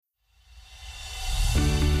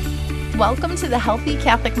welcome to the Healthy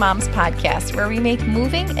Catholic Moms podcast, where we make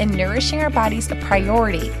moving and nourishing our bodies a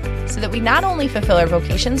priority so that we not only fulfill our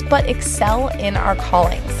vocations, but excel in our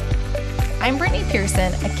callings. I'm Brittany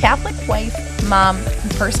Pearson, a Catholic wife, mom,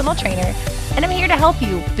 and personal trainer, and I'm here to help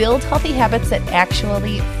you build healthy habits that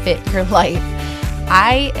actually fit your life.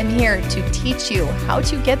 I am here to teach you how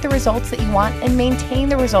to get the results that you want and maintain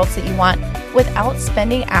the results that you want without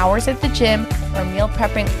spending hours at the gym or meal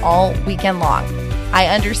prepping all weekend long. I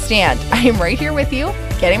understand. I am right here with you,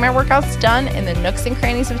 getting my workouts done in the nooks and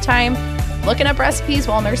crannies of time, looking up recipes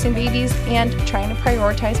while nursing babies, and trying to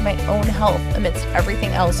prioritize my own health amidst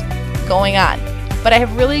everything else going on. But I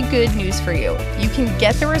have really good news for you. You can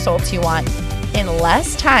get the results you want in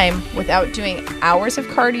less time without doing hours of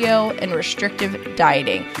cardio and restrictive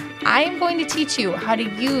dieting. I am going to teach you how to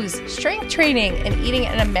use strength training and eating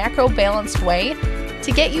in a macro balanced way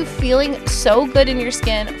to get you feeling so good in your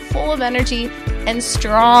skin, full of energy, and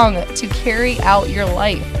strong to carry out your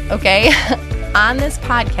life, okay? On this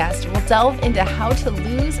podcast, we'll delve into how to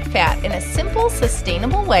lose fat in a simple,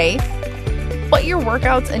 sustainable way, what your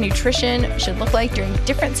workouts and nutrition should look like during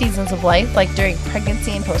different seasons of life, like during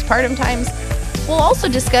pregnancy and postpartum times. We'll also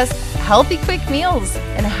discuss healthy, quick meals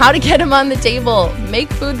and how to get them on the table,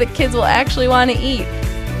 make food that kids will actually want to eat,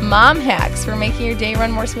 mom hacks for making your day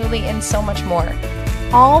run more smoothly, and so much more.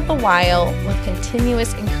 All the while with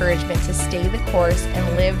continuous encouragement to stay the course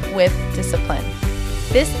and live with discipline.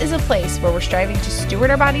 This is a place where we're striving to steward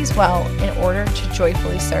our bodies well in order to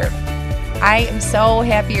joyfully serve. I am so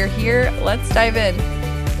happy you're here. Let's dive in.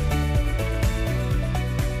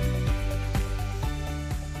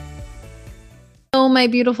 Hello, my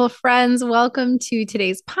beautiful friends. Welcome to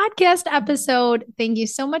today's podcast episode. Thank you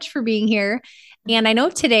so much for being here. And I know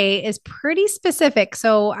today is pretty specific.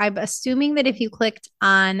 So I'm assuming that if you clicked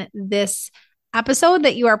on this episode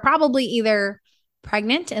that you are probably either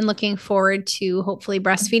pregnant and looking forward to hopefully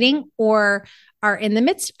breastfeeding, or are in the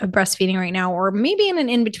midst of breastfeeding right now, or maybe in an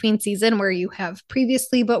in-between season where you have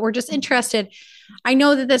previously, but we're just interested. I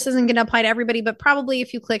know that this isn't going to apply to everybody, but probably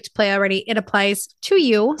if you clicked play already, it applies to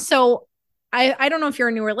you. So I don't know if you're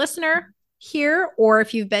a newer listener here or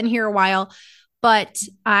if you've been here a while, but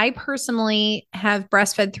I personally have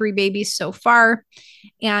breastfed 3 babies so far,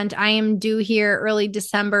 and I am due here early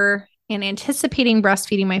December and anticipating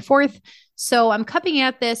breastfeeding my 4th. So I'm coming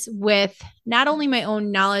at this with not only my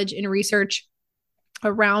own knowledge and research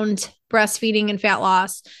around breastfeeding and fat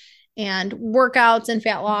loss and workouts and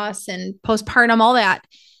fat loss and postpartum, all that.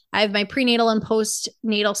 I have my prenatal and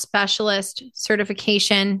postnatal specialist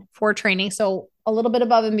certification for training. So a little bit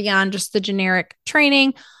above and beyond just the generic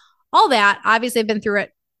training, all that. Obviously, I've been through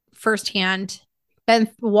it firsthand,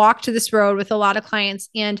 walked this road with a lot of clients.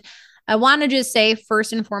 And I want to just say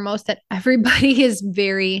first and foremost that everybody is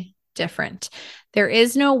very different. There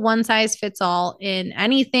is no one size fits all in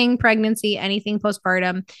anything pregnancy, anything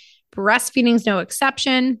postpartum. Breastfeeding is no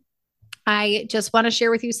exception. I just want to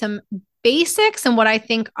share with you some basics and what I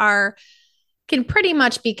think can pretty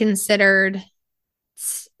much be considered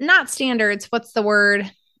not standards. What's the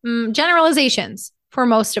word? Generalizations for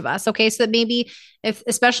most of us. Okay. So that maybe if,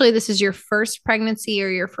 especially this is your first pregnancy or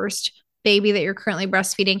your first baby that you're currently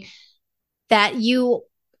breastfeeding, that you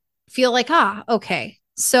feel like, okay,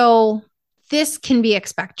 so this can be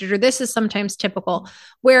expected, or this is sometimes typical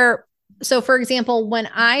so for example, when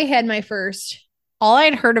I had my first, all I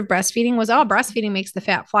had heard of breastfeeding was, breastfeeding makes the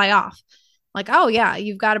fat fly off. Like, oh yeah,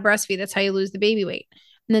 you've got to breastfeed. That's how you lose the baby weight.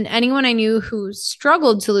 And then anyone I knew who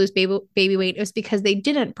struggled to lose baby weight, it was because they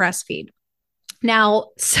didn't breastfeed. Now,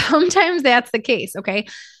 sometimes that's the case. Okay.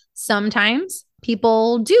 Sometimes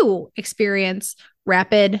people do experience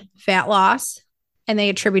rapid fat loss and they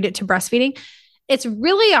attribute it to breastfeeding. It's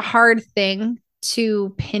really a hard thing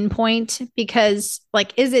to pinpoint because,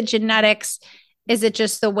 like, is it genetics? Is it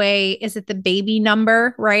just is it the baby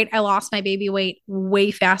number, right? I lost my baby weight way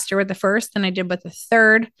faster with the first than I did with the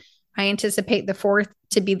third. I anticipate the 4th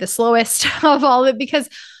to be the slowest of all of it because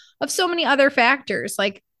of so many other factors,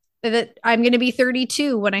 like that I'm going to be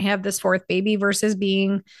 32 when I have this 4th baby versus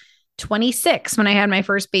being 26 when I had my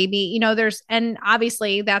first baby. And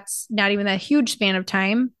obviously that's not even that huge span of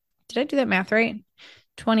time. Did I do that math right?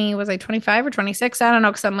 Was I 25 or 26? I don't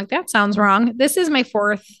know. Cause I'm like, that sounds wrong. This is my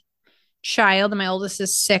 4th child and my oldest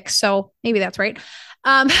is 6. So maybe that's right.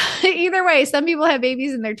 Either way, some people have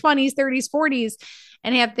babies in their 20s, 30s, 40s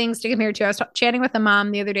and have things to compare to. I was chatting with a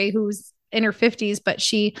mom the other day who's in her 50s, but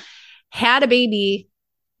she had a baby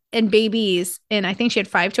and babies, and I think she had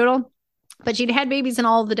 5 total, but she'd had babies in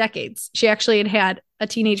all of the decades. She actually had a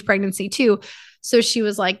teenage pregnancy too. So she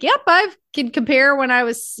was like, yep, I can compare when I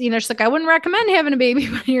was, she's like, I wouldn't recommend having a baby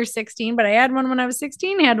when you're 16, but I had one when I was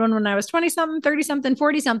 16, had one when I was 20 something, 30 something,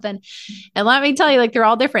 40 something. And let me tell you, like, they're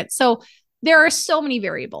all different. So there are so many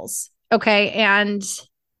variables. Okay. And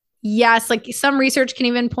yes, like some research can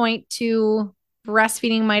even point to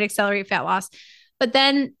breastfeeding might accelerate fat loss. But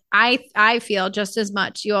then I feel just as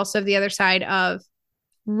much, you also have the other side of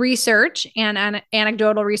research and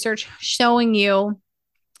anecdotal research showing you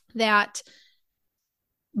that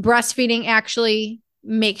breastfeeding actually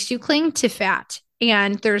makes you cling to fat.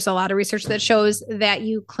 And there's a lot of research that shows that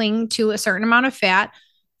you cling to a certain amount of fat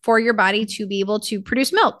for your body to be able to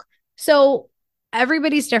produce milk. So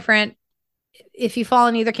everybody's different. If you fall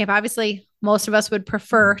in either camp, obviously most of us would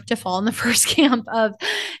prefer to fall in the first camp of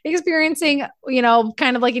experiencing,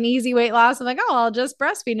 kind of like an easy weight loss. I'm like, oh, I'll just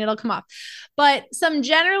breastfeed and it'll come off. But some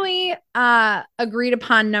generally agreed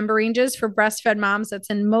upon number ranges for breastfed moms, that's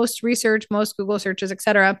in most research, most Google searches,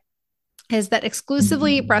 etc., is that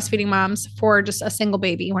exclusively breastfeeding moms for just a single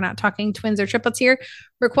baby, we're not talking twins or triplets here,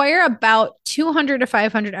 require about 200 to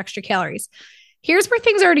 500 extra calories. Here's where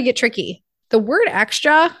things already get tricky. The word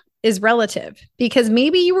extra is relative because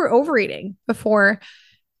maybe you were overeating before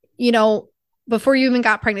you even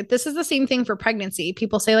got pregnant. This is the same thing for pregnancy.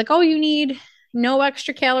 People say like, oh, you need no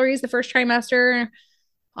extra calories the first trimester,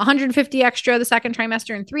 150 extra the second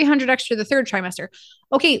trimester, and 300 extra the third trimester.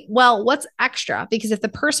 Okay, well, what's extra? Because if the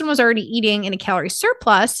person was already eating in a calorie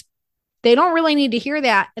surplus, they don't really need to hear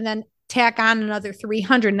that and then tack on another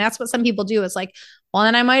 300. And that's what some people do. It's like, well,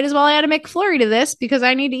 then I might as well add a McFlurry to this because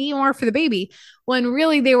I need to eat more for the baby. When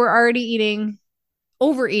really they were already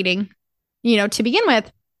overeating, to begin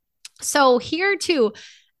with. So here too,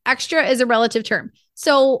 extra is a relative term.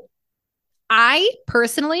 So I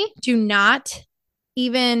personally do not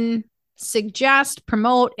even suggest,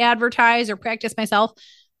 promote, advertise, or practice myself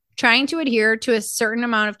trying to adhere to a certain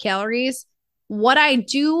amount of calories. What I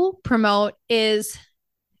do promote is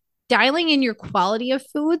dialing in your quality of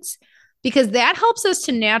foods because that helps us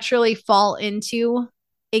to naturally fall into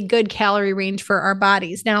a good calorie range for our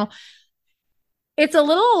bodies. Now, it's a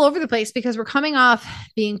little all over the place because we're coming off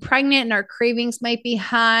being pregnant and our cravings might be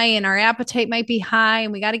high and our appetite might be high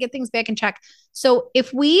and we got to get things back in check. So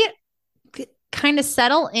if we kind of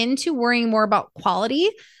settle into worrying more about quality,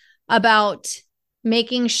 about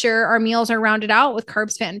making sure our meals are rounded out with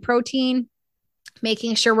carbs, fat, and protein,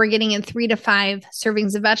 making sure we're getting in 3 to 5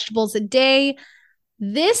 servings of vegetables a day,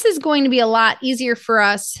 this is going to be a lot easier for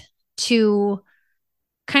us to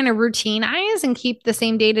kind of routinize and keep the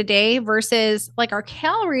same day to day versus like our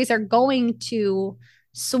calories are going to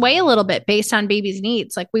sway a little bit based on baby's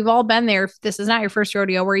needs. Like we've all been there. This is not your first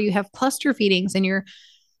rodeo where you have cluster feedings and you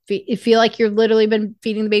feel like you've literally been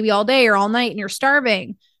feeding the baby all day or all night and you're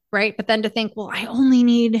starving, right? But then to think, well, I only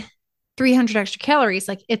need 300 extra calories,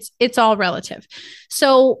 like it's all relative.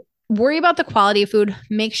 So worry about the quality of food.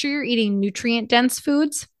 Make sure you're eating nutrient dense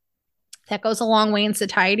foods. That goes a long way in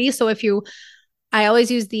satiety. So I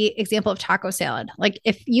always use the example of taco salad. Like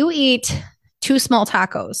if you eat 2 small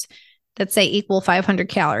tacos that say equal 500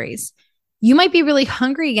 calories, you might be really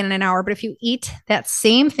hungry again in an hour. But if you eat that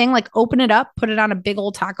same thing, like open it up, put it on a big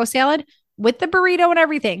old taco salad with the burrito and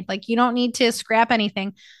everything, like you don't need to scrap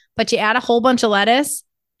anything, but you add a whole bunch of lettuce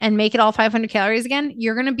and make it all 500 calories again,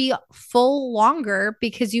 you're going to be full longer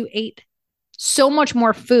because you ate so much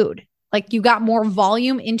more food. Like you got more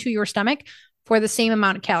volume into your stomach for the same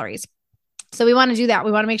amount of calories. So we want to do that.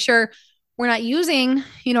 We want to make sure we're not using,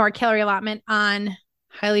 our calorie allotment on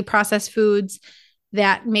highly processed foods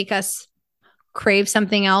that make us crave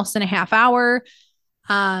something else in a half hour,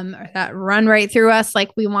 or that run right through us.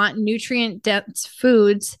 Like we want nutrient dense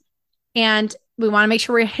foods and we want to make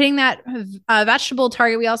sure we're hitting that vegetable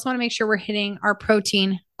target. We also want to make sure we're hitting our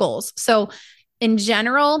protein goals. So in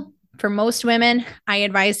general, for most women, I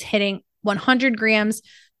advise hitting 100 grams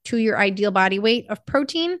to your ideal body weight of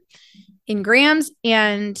protein in grams.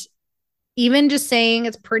 And even just saying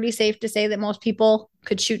it's pretty safe to say that most people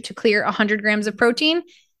could shoot to clear 100 grams of protein.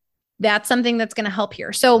 That's something that's going to help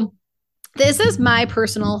here. So this is my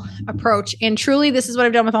personal approach. And truly, this is what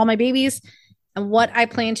I've done with all my babies. And what I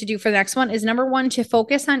plan to do for the next one is number one, to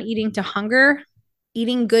focus on eating to hunger,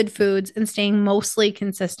 eating good foods, and staying mostly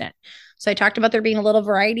consistent. So I talked about there being a little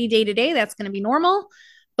variety day to day. That's going to be normal.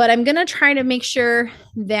 But I'm going to try to make sure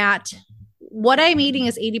that what I'm eating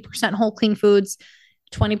is 80% whole clean foods,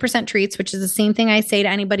 20% treats, which is the same thing I say to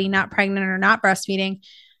anybody not pregnant or not breastfeeding.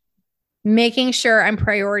 Making sure I'm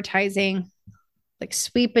prioritizing like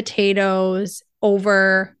sweet potatoes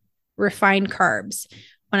over refined carbs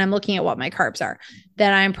when I'm looking at what my carbs are,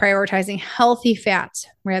 that I'm prioritizing healthy fats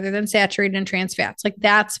rather than saturated and trans fats. Like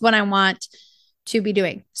that's what I want to be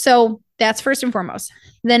doing. So that's first and foremost.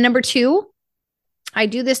 Then number two, I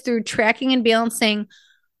do this through tracking and balancing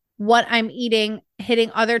what I'm eating,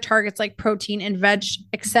 hitting other targets like protein and veg,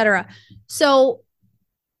 etc. So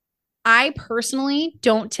I personally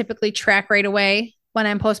don't typically track right away when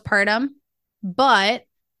I'm postpartum, but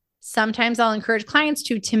sometimes I'll encourage clients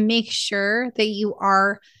to make sure that you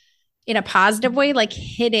are in a positive way, like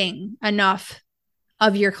hitting enough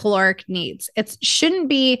of your caloric needs. It shouldn't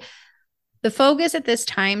be the focus at this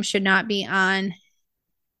time should not be on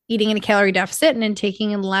eating in a calorie deficit and then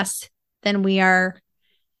taking in less than we are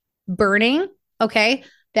burning. Okay.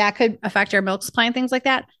 That could affect our milk supply and things like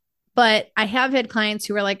that. But I have had clients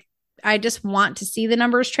who are like, I just want to see the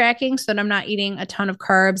numbers tracking so that I'm not eating a ton of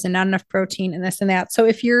carbs and not enough protein and this and that. So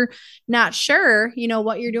if you're not sure,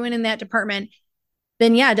 what you're doing in that department,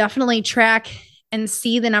 then yeah, definitely track and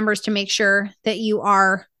see the numbers to make sure that you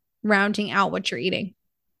are rounding out what you're eating.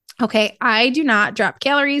 Okay. I do not drop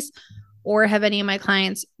calories or have any of my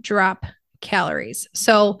clients drop calories.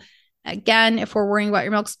 So again, if we're worrying about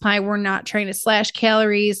your milk supply, we're not trying to slash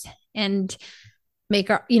calories and make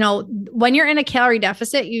our, when you're in a calorie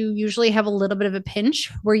deficit, you usually have a little bit of a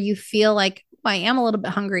pinch where you feel like, I am a little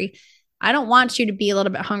bit hungry. I don't want you to be a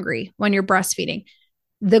little bit hungry when you're breastfeeding.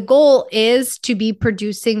 The goal is to be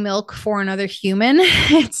producing milk for another human.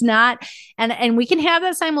 It's not, and we can have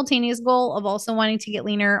that simultaneous goal of also wanting to get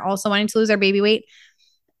leaner, also wanting to lose our baby weight.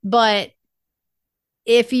 But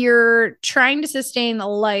if you're trying to sustain a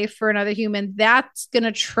life for another human, that's going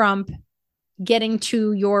to trump getting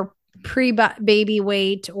to your pre-baby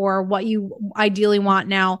weight or what you ideally want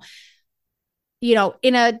now,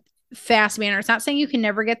 in a fast manner. It's not saying you can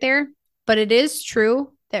never get there, but it is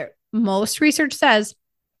true that most research says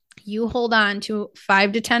you hold on to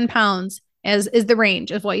 5 to 10 pounds as is the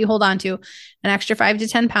range of what you hold on to, an extra 5 to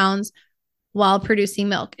 10 pounds while producing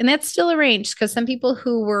milk. And that's still a range because some people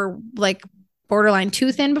who were like borderline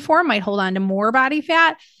too thin before might hold on to more body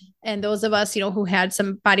fat. And those of us, who had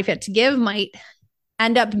some body fat to give might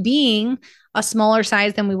end up being a smaller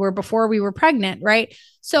size than we were before we were pregnant, right?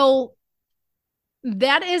 So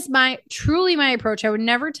that is truly my approach. I would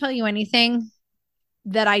never tell you anything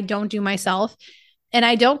that I don't do myself. And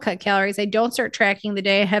I don't cut calories. I don't start tracking the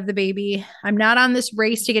day I have the baby. I'm not on this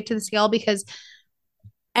race to get to the scale because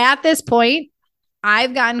at this point,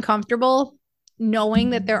 I've gotten comfortable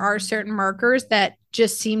knowing that there are certain markers that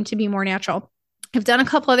just seem to be more natural. I've done a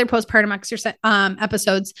couple other postpartum exercise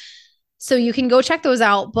episodes, so you can go check those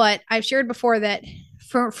out. But I've shared before that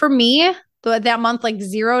for me, that month, like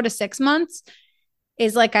 0 to 6 months,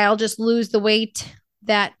 is like I'll just lose the weight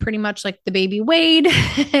that pretty much like the baby weighed,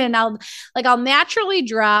 and I'll naturally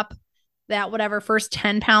drop that whatever first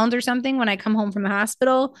 10 pounds or something when I come home from the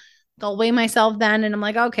hospital. I'll weigh myself then, and I'm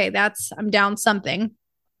like, okay, I'm down something.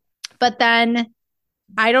 But then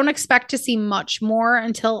I don't expect to see much more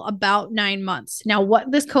until about 9 months. Now,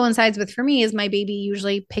 what this coincides with for me is my baby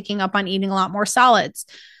usually picking up on eating a lot more solids.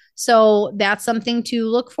 So that's something to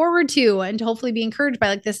look forward to and to hopefully be encouraged by.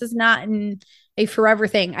 Like, this is not a forever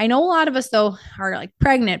thing. I know a lot of us, though, are like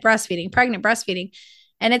pregnant, breastfeeding.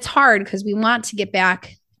 And it's hard because we want to get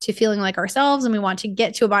back to feeling like ourselves and we want to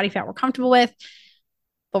get to a body fat we're comfortable with.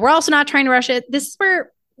 But we're also not trying to rush it. This is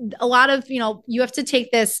where a lot of, you have to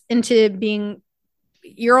take this into being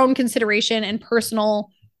your own consideration and personal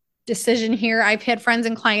decision here. I've had friends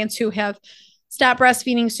and clients who have stopped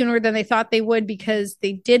breastfeeding sooner than they thought they would because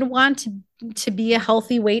they did want to be a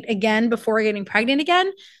healthy weight again before getting pregnant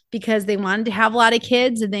again, because they wanted to have a lot of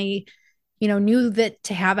kids and they, knew that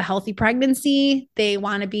to have a healthy pregnancy, they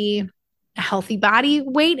want to be a healthy body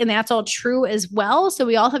weight. And that's all true as well. So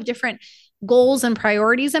we all have different goals and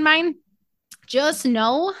priorities in mind. Just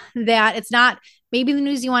know that it's not maybe the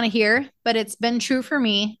news you want to hear, but it's been true for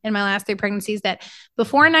me in my last 3 pregnancies that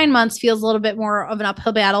before 9 months feels a little bit more of an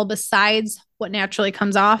uphill battle besides what naturally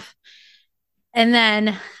comes off. And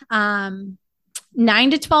then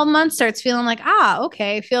 9 to 12 months starts feeling like,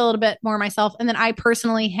 okay, I feel a little bit more myself. And then I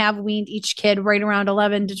personally have weaned each kid right around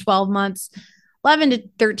 11 to 12 months, 11 to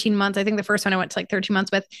 13 months. I think the first one I went to like 13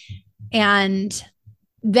 months with. And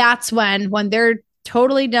that's when they're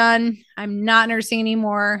totally done, I'm not nursing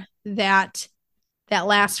anymore, that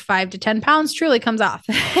last 5 to 10 pounds truly comes off.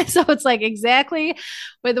 So it's like exactly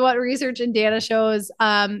with what research and data shows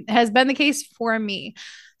has been the case for me.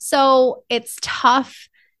 So it's tough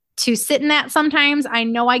to sit in that sometimes. I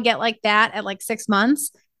know I get like that at like 6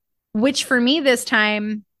 months, which for me this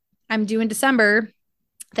time, I'm due in December.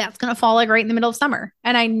 That's going to fall like right in the middle of summer.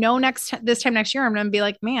 And I know this time next year, I'm going to be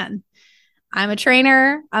like, man, I'm a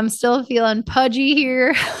trainer. I'm still feeling pudgy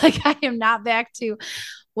here. Like I am not back to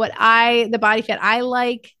the body fat I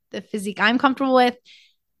like. the physique I'm comfortable with.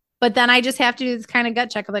 But then I just have to do this kind of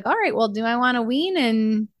gut check of like, all right, well, do I want to wean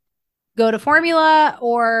and go to formula,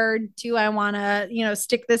 or do I want to,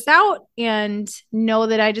 stick this out and know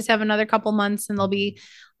that I just have another couple months and they'll be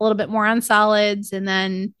a little bit more on solids, and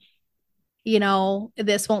then,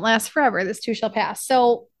 this won't last forever. This too shall pass.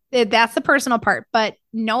 So that's the personal part, but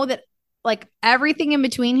know that like everything in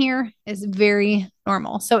between here is very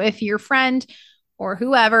normal. So if your friend or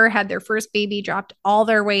whoever had their first baby, dropped all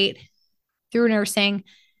their weight through nursing,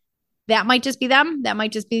 that might just be them. That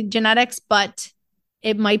might just be genetics, but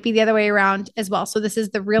it might be the other way around as well. So this is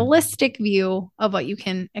the realistic view of what you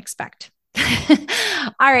can expect.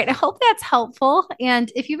 All right. I hope that's helpful.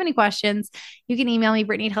 And if you have any questions, you can email me,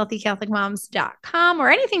 Brittany at healthycatholicmoms.com, or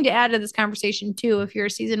anything to add to this conversation too. If you're a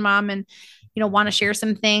seasoned mom and, want to share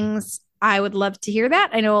some things, I would love to hear that.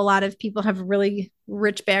 I know a lot of people have really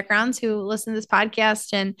rich backgrounds who listen to this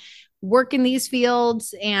podcast and work in these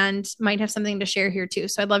fields and might have something to share here too.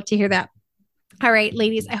 So I'd love to hear that. All right,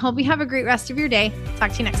 ladies, I hope you have a great rest of your day.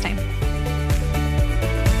 Talk to you next time.